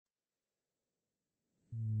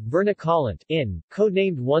Vernakalant, in,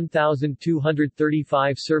 codenamed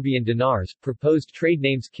 1,235 Serbian dinars, proposed trade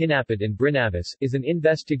names Kinapid and Brinavis, is an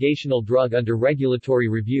investigational drug under regulatory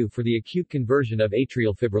review for the acute conversion of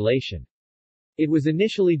atrial fibrillation. It was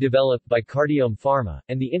initially developed by Cardiome Pharma,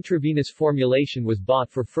 and the intravenous formulation was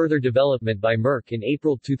bought for further development by Merck in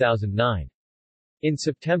April 2009. In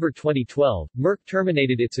September 2012, Merck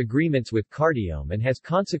terminated its agreements with Cardiome and has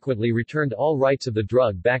consequently returned all rights of the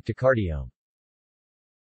drug back to Cardiome.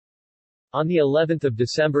 On the 11th of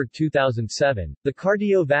December 2007, the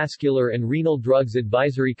Cardiovascular and Renal Drugs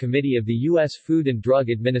Advisory Committee of the U.S. Food and Drug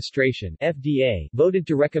Administration (FDA) voted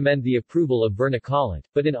to recommend the approval of Vernakalant,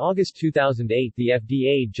 but in August 2008 the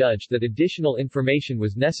FDA judged that additional information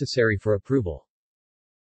was necessary for approval.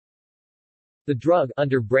 The drug,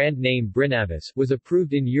 under brand name Brinavis, was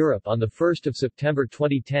approved in Europe on 1 September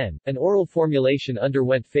 2010. An oral formulation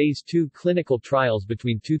underwent Phase 2 clinical trials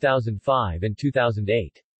between 2005 and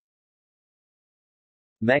 2008.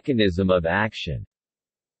 Mechanism of action.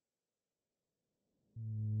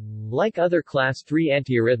 Like other Class III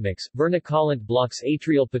antiarrhythmics, Vernakalant blocks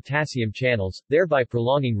atrial potassium channels, thereby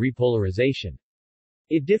prolonging repolarization.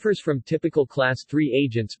 It differs from typical Class III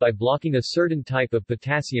agents by blocking a certain type of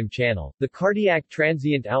potassium channel, the cardiac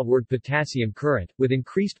transient outward potassium current, with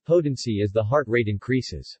increased potency as the heart rate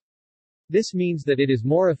increases. This means that it is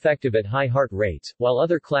more effective at high heart rates, while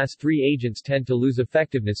other Class III agents tend to lose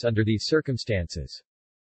effectiveness under these circumstances.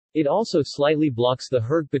 It also slightly blocks the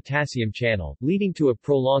hERG potassium channel, leading to a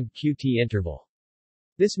prolonged QT interval.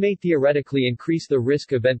 This may theoretically increase the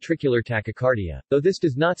risk of ventricular tachycardia, though this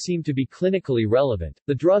does not seem to be clinically relevant.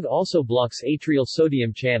 The drug also blocks atrial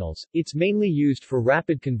sodium channels. It's mainly used for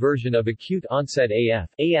rapid conversion of acute onset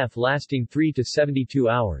AF lasting 3 to 72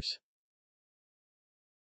 hours.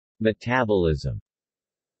 Metabolism.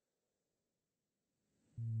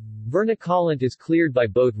 Vernakalant is cleared by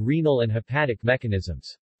both renal and hepatic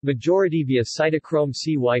mechanisms. Majority via cytochrome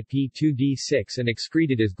CYP2D6 and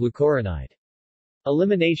excreted as glucuronide.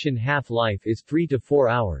 Elimination half-life is 3 to 4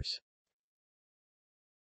 hours.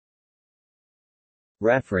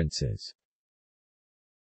 References.